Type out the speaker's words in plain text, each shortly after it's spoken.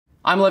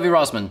I'm Levy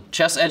Rozman,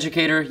 chess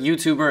educator,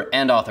 YouTuber,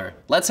 and author.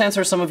 Let's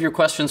answer some of your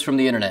questions from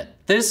the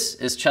internet. This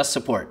is Chess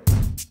Support.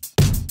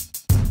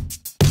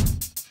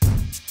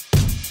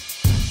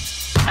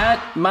 At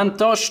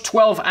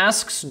Mantosh12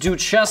 asks, do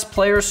chess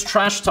players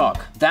trash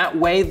talk? That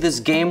way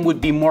this game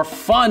would be more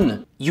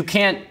fun. You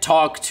can't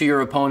talk to your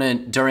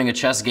opponent during a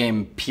chess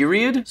game,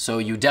 period. So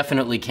you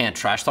definitely can't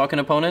trash talk an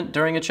opponent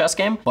during a chess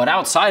game. But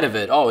outside of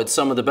it, oh, it's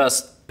some of the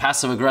best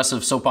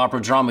passive-aggressive soap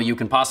opera drama you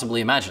can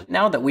possibly imagine.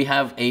 Now that we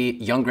have a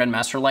young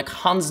grandmaster like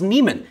Hans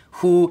Neimann,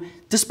 who,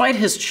 despite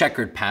his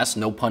checkered past,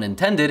 no pun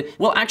intended,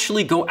 will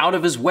actually go out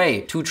of his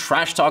way to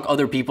trash talk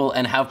other people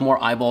and have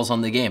more eyeballs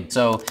on the game.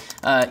 So,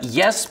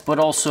 yes, but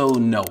also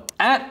no.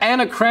 At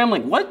Anna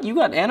Cramling, what? You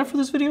got Anna for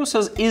this video?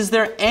 Says, is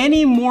there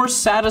any more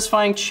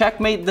satisfying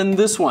checkmate than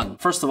this one?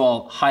 First of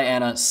all, hi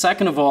Anna.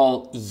 Second of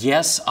all,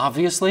 yes,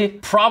 obviously.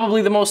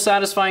 Probably the most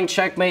satisfying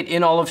checkmate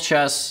in all of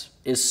chess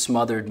is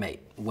smothered mate.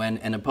 When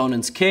an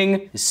opponent's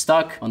king is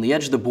stuck on the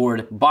edge of the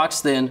board,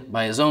 boxed in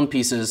by his own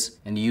pieces,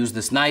 and you use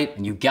this knight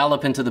and you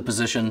gallop into the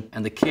position,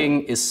 and the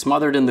king is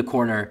smothered in the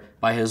corner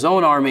by his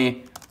own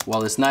army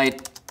while his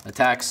knight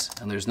attacks,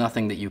 and there's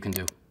nothing that you can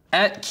do.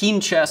 At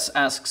Keen Chess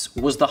asks,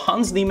 was the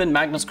Hans Neimann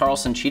Magnus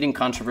Carlsen cheating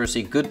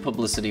controversy good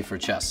publicity for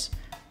chess?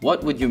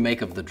 What would you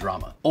make of the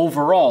drama?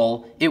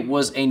 Overall, it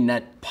was a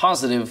net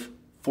positive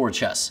for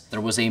chess.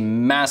 There was a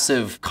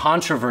massive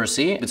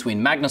controversy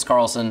between Magnus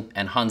Carlsen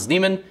and Hans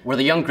Neimann, where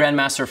the young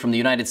grandmaster from the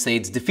United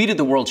States defeated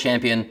the world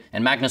champion,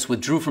 and Magnus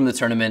withdrew from the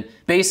tournament,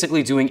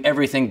 basically doing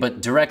everything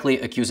but directly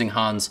accusing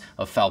Hans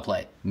of foul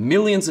play.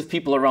 Millions of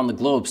people around the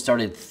globe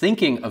started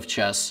thinking of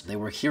chess. They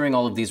were hearing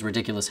all of these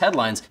ridiculous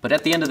headlines, but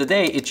at the end of the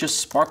day, it just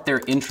sparked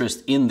their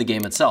interest in the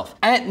game itself.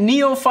 At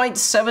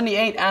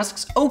Neophyte78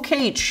 asks,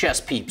 okay,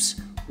 chess peeps,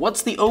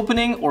 what's the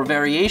opening or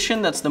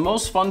variation that's the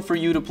most fun for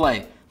you to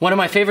play? One of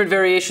my favorite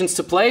variations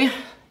to play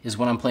is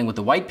when I'm playing with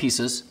the white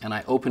pieces and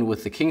I open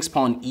with the king's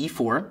pawn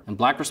e4 and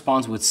black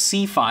responds with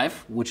c5,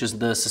 which is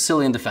the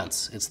Sicilian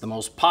defense. It's the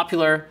most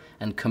popular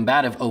and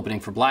combative opening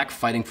for black,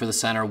 fighting for the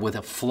center with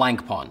a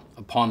flank pawn,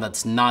 a pawn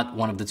that's not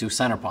one of the two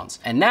center pawns.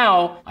 And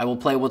now I will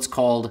play what's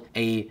called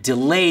a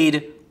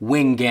delayed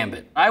wing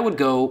gambit. I would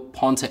go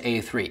pawn to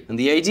a3. And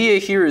the idea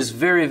here is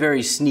very,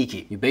 very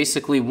sneaky. You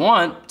basically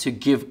want to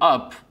give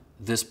up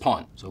this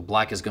pawn. So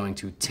black is going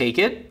to take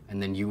it,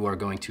 and then you are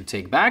going to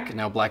take back. And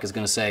now black is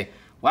going to say,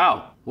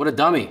 wow, what a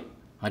dummy.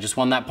 I just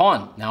won that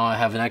pawn. Now I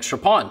have an extra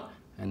pawn.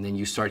 And then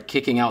you start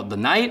kicking out the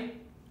knight,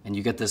 and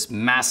you get this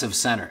massive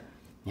center.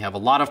 You have a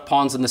lot of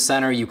pawns in the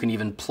center. You can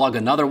even plug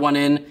another one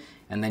in,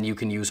 and then you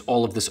can use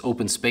all of this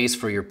open space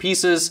for your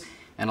pieces.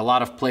 And a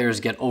lot of players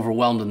get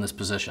overwhelmed in this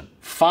position.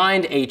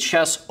 Find a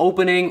chess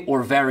opening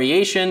or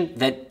variation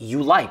that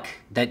you like,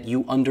 that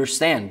you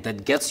understand,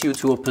 that gets you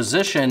to a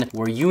position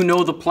where you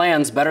know the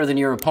plans better than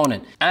your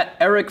opponent. At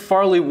Eric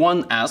Farley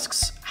 1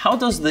 asks, how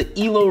does the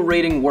ELO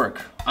rating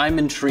work? I'm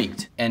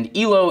intrigued. And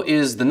ELO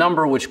is the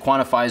number which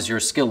quantifies your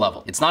skill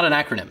level. It's not an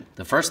acronym.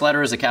 The first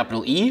letter is a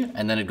capital E,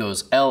 and then it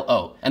goes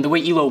LO. And the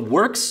way ELO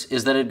works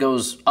is that it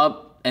goes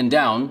up and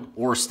down,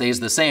 or stays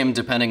the same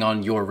depending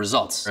on your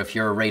results. If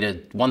you're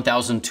rated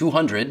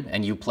 1,200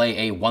 and you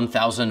play a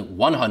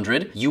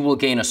 1,100, you will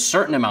gain a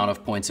certain amount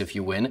of points if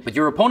you win, but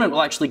your opponent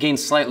will actually gain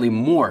slightly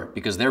more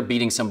because they're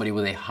beating somebody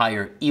with a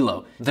higher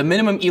ELO. The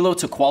minimum ELO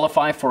to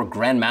qualify for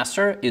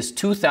Grandmaster is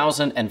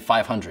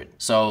 2,500.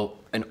 So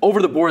an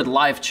over-the-board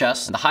live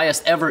chess, the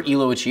highest ever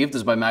ELO achieved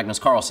is by Magnus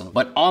Carlsen.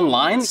 But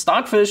online,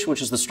 Stockfish,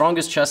 which is the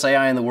strongest chess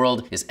AI in the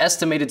world, is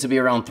estimated to be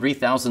around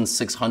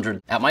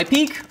 3,600. At my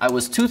peak, I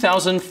was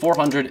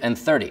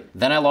 2,430.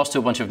 Then I lost to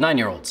a bunch of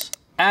 9-year-olds.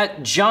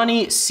 At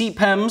Johnny C.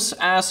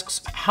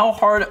 asks, how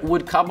hard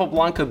would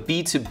Capablanca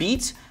be to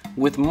beat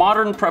with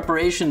modern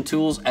preparation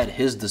tools at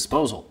his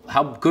disposal?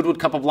 How good would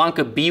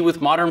Capablanca be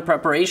with modern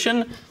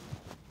preparation?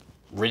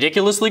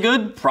 Ridiculously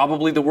good,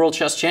 probably the world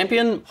chess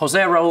champion. Jose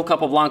Raul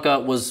Capablanca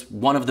was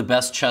one of the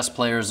best chess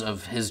players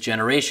of his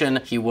generation.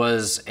 He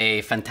was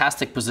a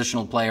fantastic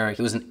positional player.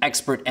 He was an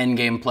expert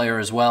endgame player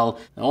as well.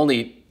 The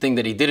only thing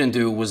that he didn't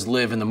do was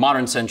live in the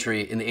modern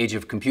century in the age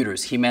of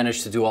computers. He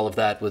managed to do all of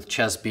that with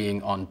chess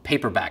being on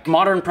paperback.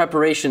 Modern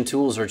preparation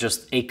tools are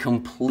just a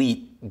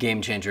complete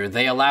game changer.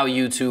 They allow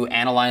you to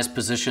analyze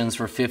positions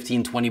for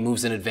 15, 20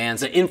 moves in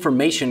advance. The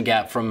information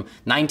gap from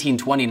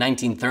 1920,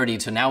 1930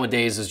 to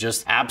nowadays is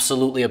just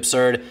absolutely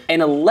absurd.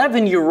 An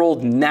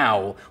 11-year-old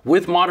now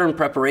with modern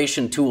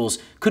preparation tools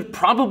could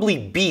probably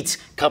beat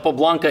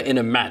Capablanca in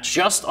a match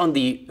just on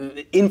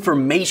the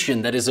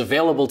information that is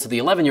available to the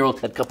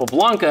 11-year-old that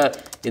Capablanca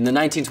in the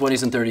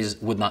 1920s and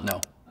 30s would not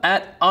know.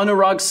 At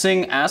Anurag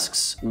Singh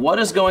asks, what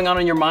is going on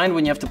in your mind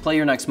when you have to play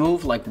your next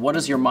move? Like, what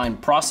is your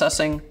mind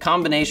processing?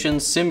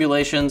 Combinations,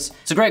 simulations?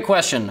 It's a great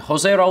question.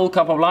 Jose Raul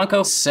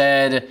Capablanca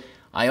said,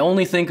 I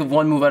only think of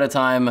one move at a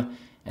time,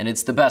 and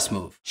it's the best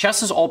move.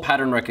 Chess is all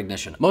pattern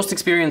recognition. Most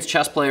experienced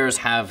chess players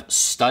have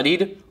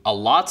studied a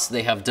lot.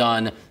 They have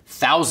done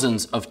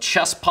thousands of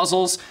chess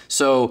puzzles.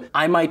 So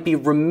I might be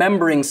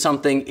remembering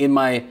something in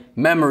my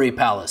memory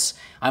palace.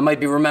 I might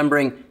be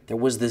remembering There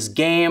was this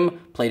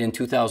game played in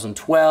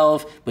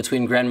 2012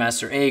 between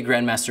Grandmaster A,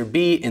 Grandmaster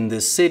B in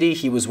this city.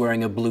 He was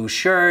wearing a blue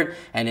shirt,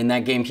 and in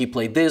that game he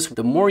played this.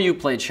 The more you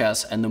play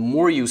chess and the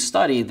more you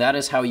study, that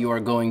is how you are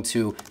going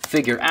to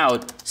figure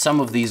out some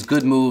of these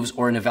good moves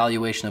or an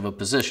evaluation of a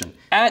position.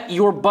 At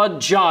Your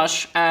Bud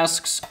Josh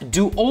asks,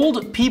 do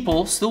old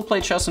people still play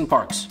chess in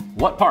parks?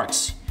 What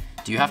parks?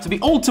 Do you have to be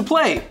old to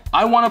play?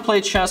 I want to play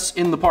chess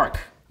in the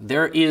park.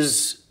 There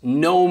is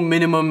no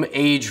minimum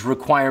age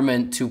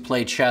requirement to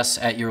play chess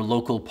at your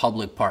local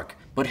public park.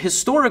 But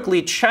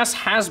historically, chess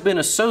has been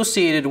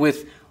associated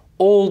with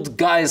old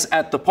guys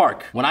at the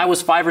park. When I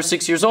was 5 or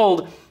 6 years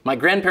old, my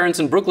grandparents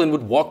in Brooklyn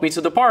would walk me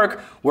to the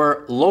park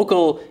where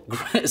local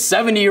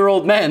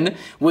 70-year-old men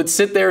would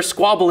sit there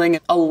squabbling.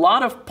 A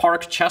lot of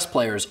park chess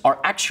players are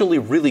actually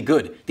really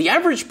good. The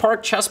average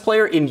park chess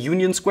player in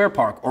Union Square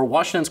Park or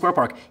Washington Square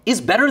Park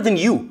is better than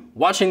you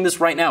watching this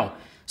right now.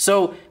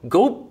 So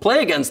go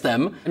play against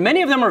them.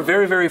 Many of them are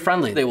very, very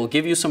friendly. They will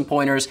give you some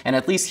pointers, and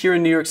at least here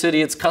in New York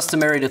City, it's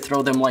customary to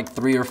throw them like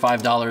 $3 or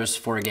 $5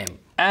 for a game.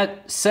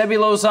 At Sebi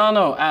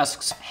Lozano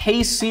asks,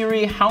 hey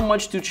Siri, how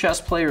much do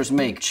chess players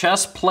make?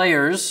 Chess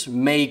players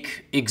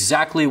make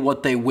exactly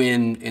what they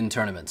win in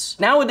tournaments.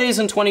 Nowadays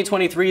in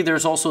 2023,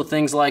 there's also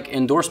things like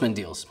endorsement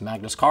deals.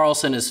 Magnus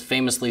Carlsen is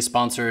famously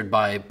sponsored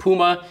by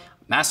Puma,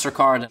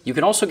 MasterCard. You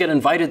can also get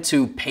invited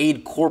to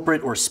paid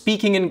corporate or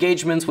speaking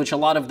engagements, which a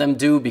lot of them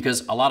do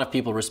because a lot of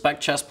people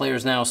respect chess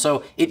players now.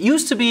 So it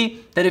used to be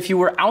that if you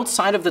were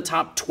outside of the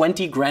top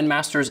 20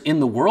 grandmasters in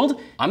the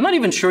world, I'm not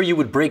even sure you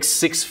would break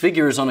 6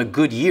 figures on a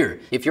good year.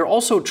 If you're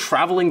also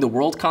traveling the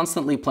world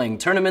constantly playing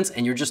tournaments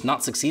and you're just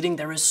not succeeding,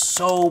 there is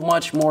so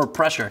much more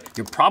pressure.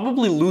 You're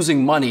probably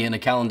losing money in a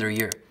calendar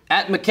year.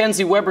 At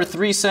Mackenzie Weber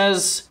 3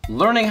 says,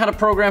 learning how to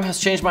program has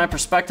changed my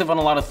perspective on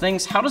a lot of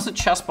things. How does a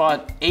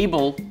chessbot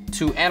able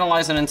to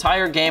analyze an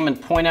entire game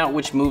and point out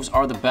which moves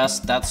are the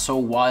best? That's so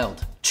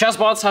wild.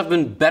 Chessbots have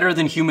been better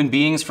than human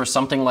beings for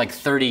something like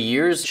 30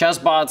 years.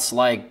 Chessbots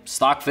like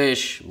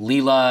Stockfish,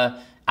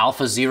 Leela,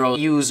 AlphaZero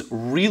use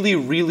really,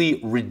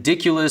 really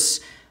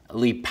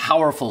ridiculously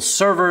powerful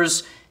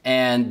servers,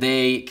 and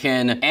they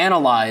can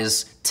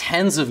analyze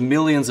tens of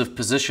millions of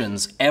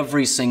positions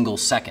every single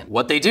second.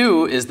 What they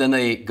do is then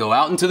they go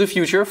out into the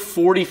future,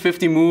 40,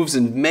 50 moves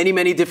in many,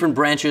 many different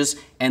branches,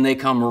 and they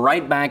come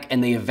right back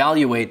and they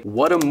evaluate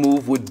what a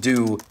move would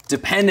do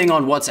depending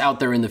on what's out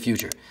there in the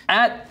future.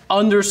 At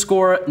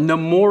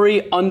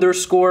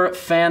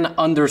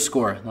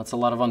 _Namori_fan_, that's a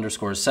lot of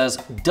underscores, says,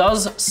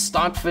 does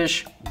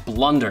Stockfish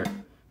blunder?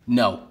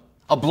 No.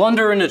 A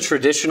blunder in a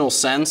traditional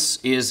sense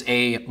is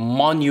a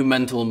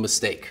monumental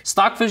mistake.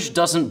 Stockfish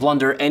doesn't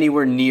blunder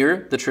anywhere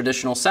near the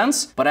traditional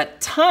sense, but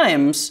at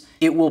times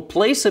it will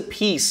place a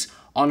piece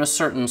on a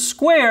certain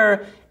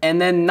square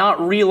and then not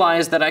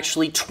realize that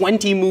actually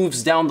 20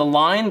 moves down the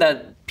line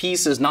that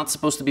piece is not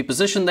supposed to be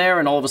positioned there,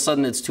 and all of a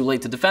sudden it's too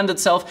late to defend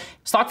itself.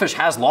 Stockfish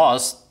has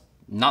laws,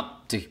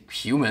 not to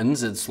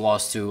humans, it's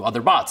laws to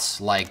other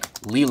bots like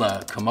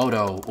Leela,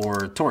 Komodo,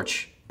 or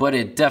Torch, but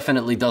it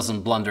definitely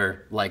doesn't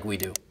blunder like we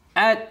do.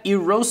 At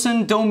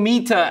Erosin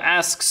Domita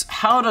asks,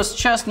 how does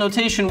chess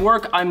notation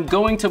work? I'm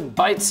going to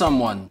bite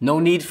someone. No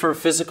need for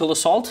physical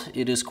assault.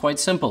 It is quite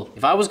simple.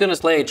 If I was gonna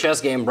play a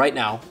chess game right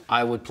now,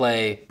 I would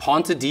play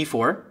pawn to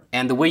d4,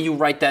 and the way you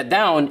write that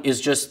down is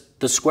just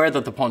the square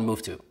that the pawn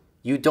moved to.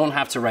 You don't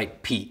have to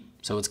write p,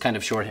 so it's kind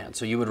of shorthand.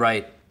 So you would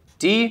write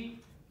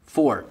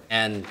d4,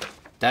 and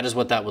that is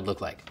what that would look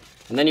like.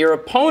 And then your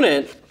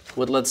opponent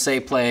would, let's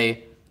say,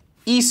 play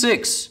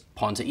e6,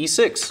 pawn to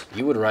e6.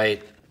 You would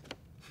write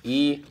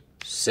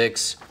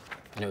e6,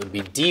 and it would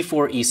be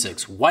d4,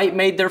 e6. White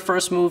made their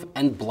first move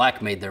and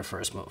black made their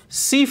first move.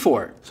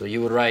 c4, so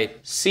you would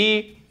write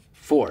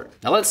c4.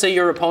 Now let's say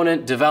your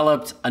opponent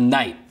developed a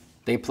knight.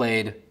 They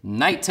played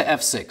knight to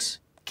f6.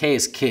 K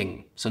is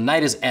king, so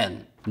knight is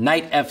n.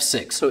 Knight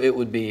f6, so it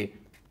would be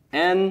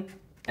n,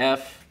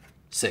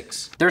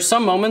 f6. There's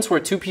some moments where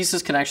two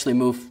pieces can actually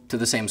move to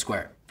the same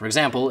square. For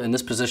example, in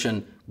this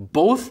position,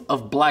 both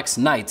of black's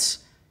knights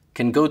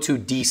can go to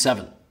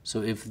d7.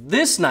 So if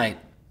this knight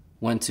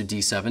went to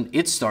d7,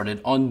 it started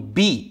on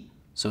b.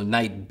 So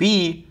knight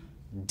b,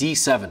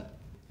 d7.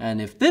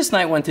 And if this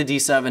knight went to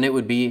d7, it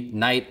would be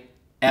knight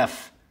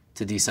f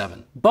to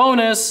d7.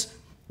 Bonus,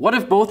 what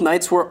if both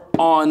knights were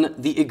on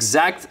the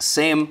exact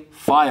same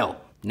file?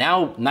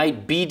 Now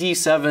knight b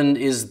d7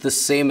 is the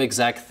same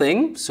exact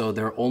thing, so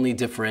their only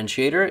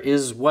differentiator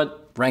is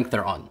what rank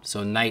they're on.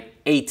 So knight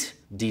 8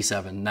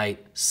 d7,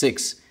 knight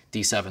 6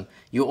 d7.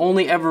 You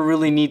only ever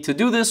really need to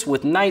do this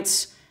with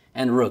knights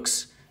and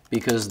rooks,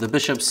 because the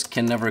bishops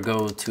can never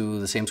go to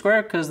the same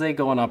square because they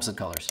go on opposite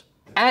colors.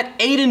 At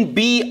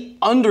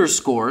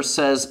AidenB_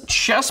 says,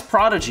 chess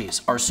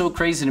prodigies are so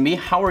crazy to me.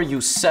 How are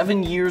you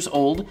 7 years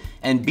old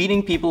and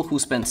beating people who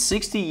spent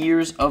 60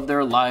 years of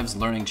their lives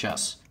learning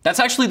chess?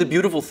 That's actually the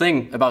beautiful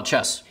thing about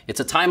chess.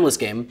 It's a timeless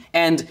game,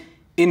 and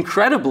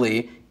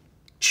incredibly,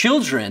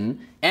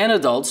 Children and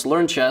adults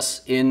learn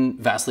chess in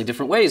vastly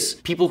different ways.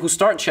 People who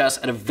start chess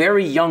at a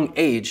very young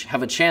age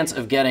have a chance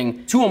of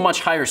getting to a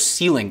much higher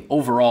ceiling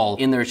overall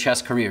in their chess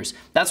careers.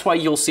 That's why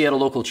you'll see at a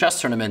local chess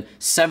tournament,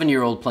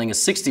 7-year-old playing a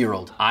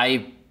 60-year-old.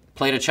 I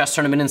played a chess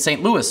tournament in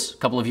St. Louis a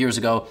couple of years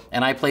ago,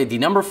 and I played the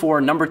number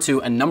 4, number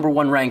 2, and number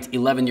 1 ranked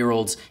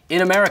 11-year-olds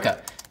in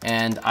America,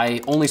 and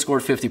I only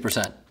scored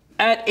 50%.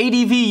 At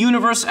ADV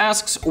Universe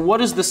asks,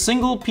 what is the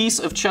single piece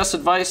of chess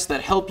advice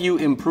that helped you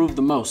improve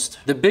the most?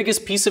 The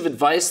biggest piece of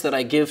advice that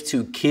I give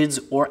to kids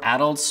or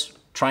adults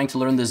trying to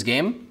learn this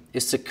game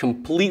is to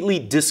completely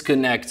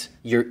disconnect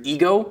your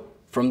ego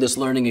from this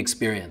learning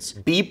experience.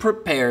 Be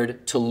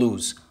prepared to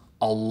lose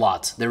a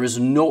lot. There is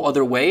no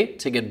other way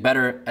to get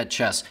better at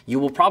chess. You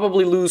will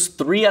probably lose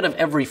 3 out of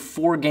every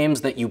 4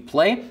 games that you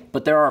play,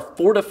 but there are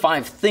 4 to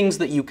 5 things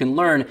that you can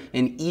learn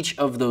in each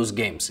of those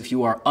games. If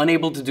you are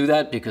unable to do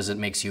that because it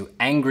makes you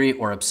angry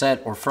or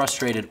upset or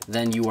frustrated,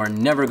 then you are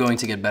never going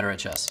to get better at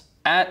chess.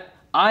 At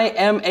I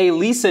am a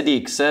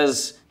Lisadik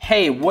says,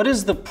 hey, what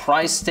is the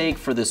prize stake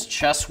for this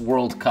chess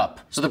World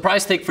Cup? So the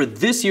prize stake for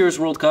this year's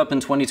World Cup in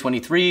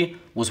 2023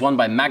 was won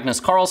by Magnus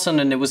Carlsen,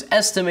 and it was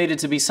estimated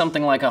to be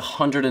something like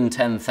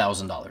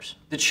 $110,000.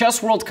 The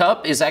Chess World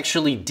Cup is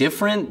actually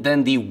different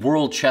than the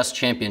World Chess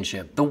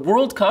Championship. The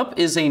World Cup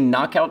is a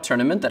knockout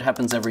tournament that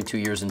happens every 2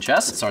 years in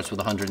chess. It starts with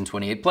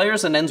 128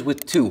 players and ends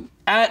with 2.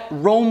 At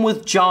Rome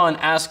with John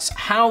asks,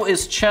 how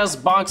is chess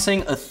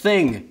boxing a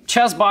thing?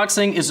 Chess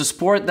boxing is a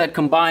sport that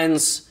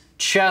combines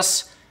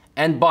chess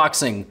and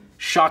boxing,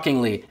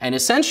 shockingly. And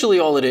essentially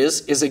all it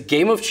is a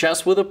game of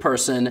chess with a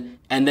person,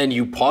 and then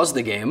you pause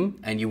the game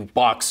and you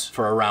box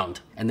for a round.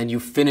 And then you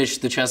finish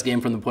the chess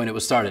game from the point it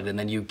was started. And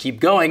then you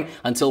keep going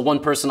until one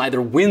person either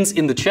wins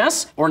in the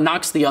chess or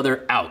knocks the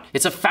other out.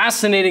 It's a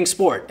fascinating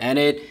sport, and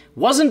it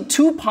wasn't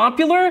too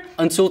popular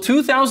until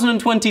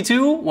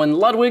 2022 when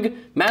Ludwig,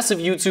 massive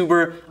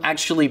YouTuber,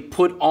 actually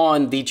put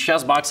on the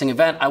chess boxing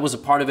event. I was a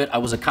part of it. I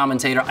was a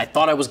commentator. I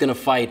thought I was gonna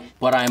fight,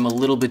 but I am a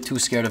little bit too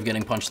scared of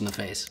getting punched in the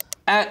face.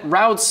 At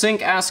Roud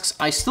Sink asks,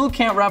 I still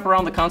can't wrap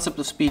around the concept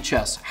of speed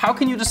chess. How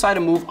can you decide a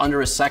move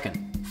under a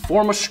second?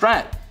 Form a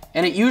strat,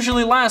 and it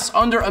usually lasts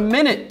under a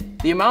minute.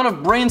 The amount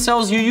of brain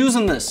cells you use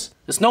in this.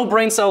 There's no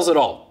brain cells at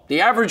all. The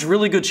average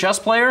really good chess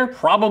player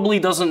probably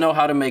doesn't know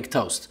how to make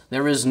toast.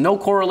 There is no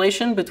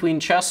correlation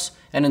between chess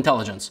and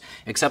intelligence,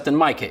 except in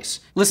my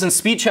case. Listen,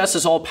 speed chess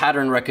is all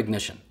pattern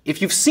recognition.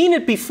 If you've seen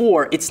it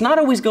before, it's not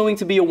always going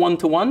to be a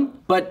 1-to-1,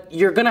 but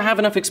you're gonna have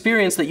enough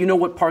experience that you know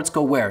what parts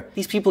go where.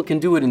 These people can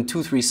do it in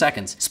 2-3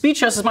 seconds. Speed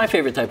chess is my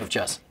favorite type of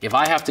chess. If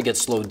I have to get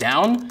slowed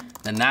down,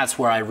 then that's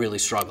where I really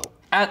struggle.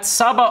 At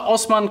Saba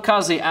Osman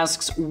Kazi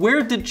asks,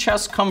 where did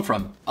chess come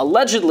from?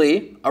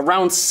 Allegedly,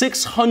 around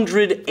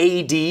 600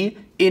 AD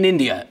in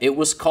India. It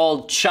was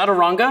called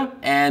Chaturanga,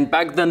 and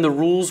back then the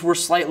rules were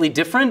slightly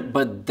different,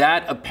 but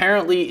that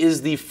apparently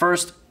is the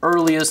first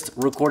earliest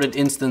recorded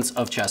instance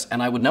of chess,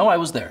 and I would know, I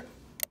was there.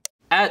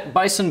 At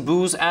Bison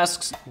Booze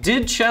asks,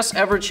 did chess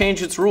ever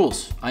change its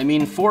rules? I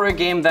mean, for a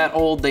game that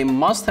old, they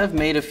must have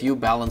made a few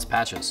balance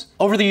patches.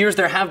 Over the years,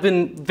 there have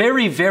been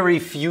very, very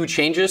few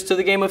changes to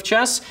the game of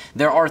chess.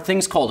 There are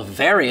things called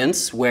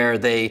variants, where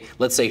they,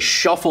 let's say,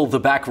 shuffle the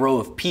back row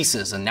of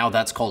pieces, and now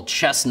that's called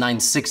chess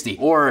 960.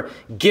 Or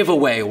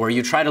giveaway, where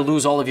you try to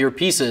lose all of your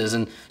pieces,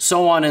 and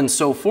so on and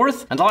so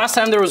forth. And the last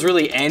time there was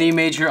really any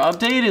major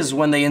update is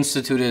when they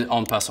instituted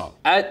en passant.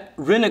 At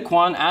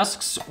Rinequan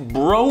asks,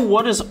 bro,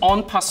 what is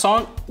en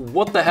passant?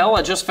 What the hell?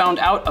 I just found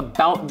out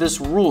about this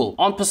rule.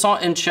 En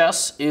passant in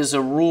chess is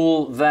a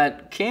rule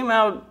that came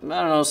out, I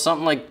don't know,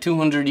 something like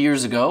 200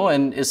 years ago,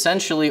 and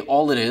essentially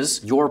all it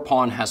is, your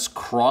pawn has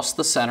crossed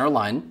the center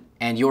line,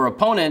 and your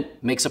opponent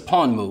makes a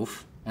pawn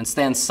move and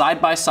stands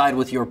side by side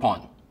with your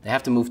pawn. They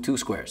have to move 2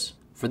 squares.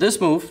 For this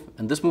move,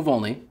 and this move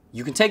only,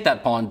 you can take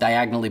that pawn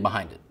diagonally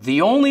behind it.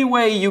 The only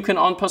way you can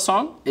en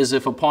passant is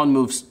if a pawn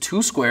moves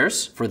 2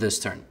 squares for this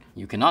turn.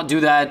 You cannot do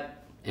that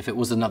if it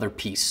was another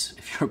piece.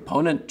 If your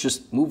opponent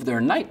just moved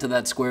their knight to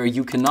that square,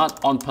 you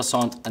cannot en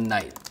passant a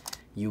knight.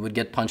 You would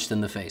get punched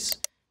in the face.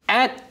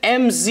 At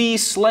MZ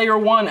Slayer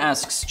 1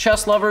 asks,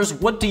 chess lovers,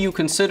 what do you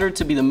consider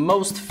to be the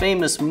most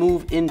famous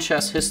move in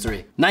chess history?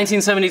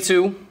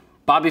 1972,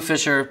 Bobby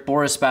Fischer,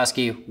 Boris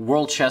Spassky,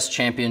 World Chess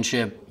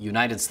Championship,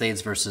 United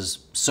States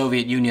versus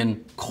Soviet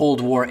Union,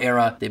 Cold War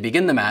era. They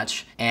begin the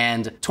match,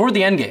 and toward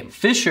the endgame,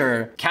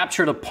 Fischer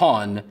captured a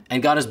pawn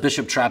and got his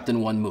bishop trapped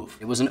in one move.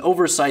 It was an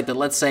oversight that,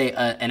 let's say,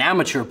 an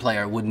amateur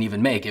player wouldn't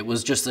even make. It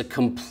was just a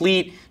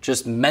complete,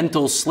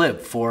 mental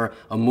slip for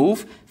a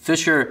move.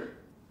 Fischer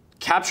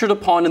captured a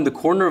pawn in the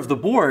corner of the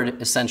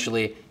board,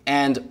 essentially,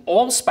 and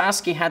all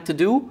Spassky had to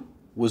do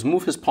was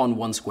move his pawn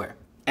 1 square.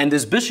 And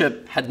his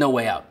bishop had no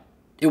way out.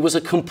 It was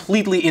a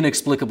completely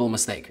inexplicable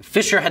mistake.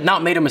 Fischer had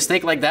not made a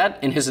mistake like that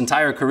in his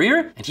entire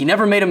career, and he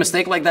never made a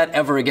mistake like that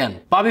ever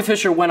again. Bobby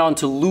Fischer went on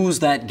to lose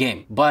that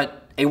game,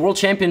 but a World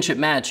Championship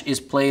match is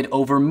played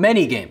over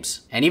many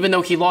games. And even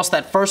though he lost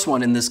that first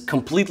one in this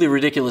completely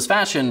ridiculous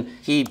fashion,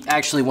 he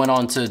actually went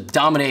on to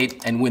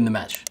dominate and win the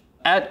match.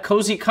 At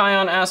Cozy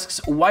Kion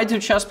asks, why do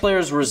chess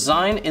players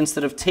resign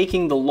instead of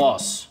taking the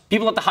loss?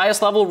 People at the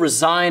highest level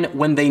resign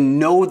when they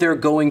know they're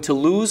going to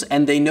lose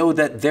and they know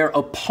that their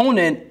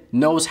opponent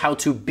knows how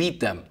to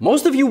beat them.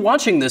 Most of you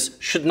watching this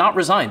should not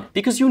resign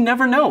because you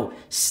never know.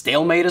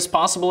 Stalemate is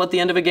possible at the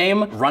end of a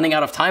game, running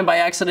out of time by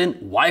accident,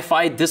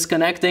 Wi-Fi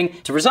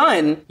disconnecting. To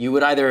resign, you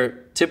would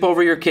either tip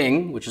over your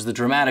king, which is the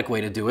dramatic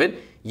way to do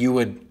it. You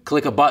would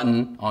click a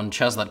button on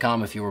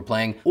chess.com if you were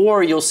playing,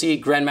 or you'll see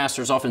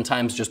grandmasters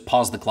oftentimes just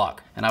pause the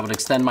clock. And I would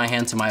extend my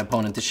hand to my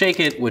opponent to shake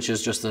it, which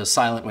is just a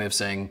silent way of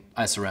saying,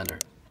 I surrender.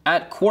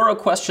 At Quora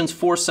Questions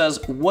 4 says,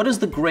 what is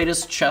the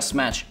greatest chess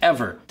match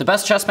ever? The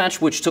best chess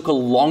match, which took a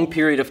long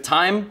period of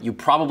time, you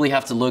probably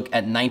have to look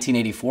at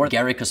 1984,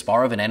 Garry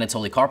Kasparov and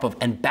Anatoly Karpov,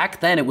 and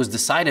back then it was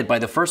decided by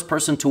the first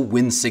person to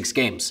win 6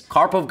 games.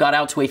 Karpov got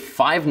out to a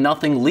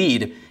 5-0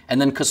 lead, and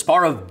then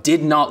Kasparov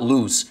did not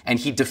lose, and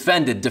he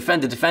defended.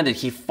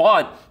 He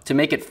fought to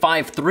make it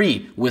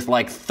 5-3 with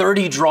like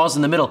 30 draws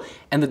in the middle,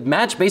 and the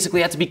match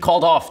basically had to be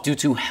called off due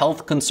to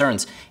health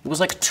concerns. It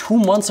was like 2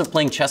 months of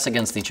playing chess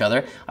against each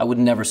other. I would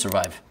never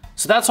survive.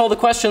 So that's all the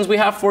questions we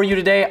have for you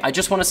today. I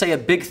just want to say a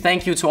big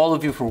thank you to all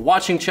of you for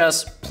watching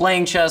chess,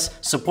 playing chess,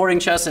 supporting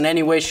chess in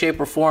any way, shape,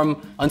 or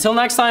form. Until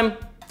next time,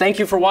 thank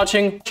you for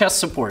watching Chess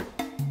Support.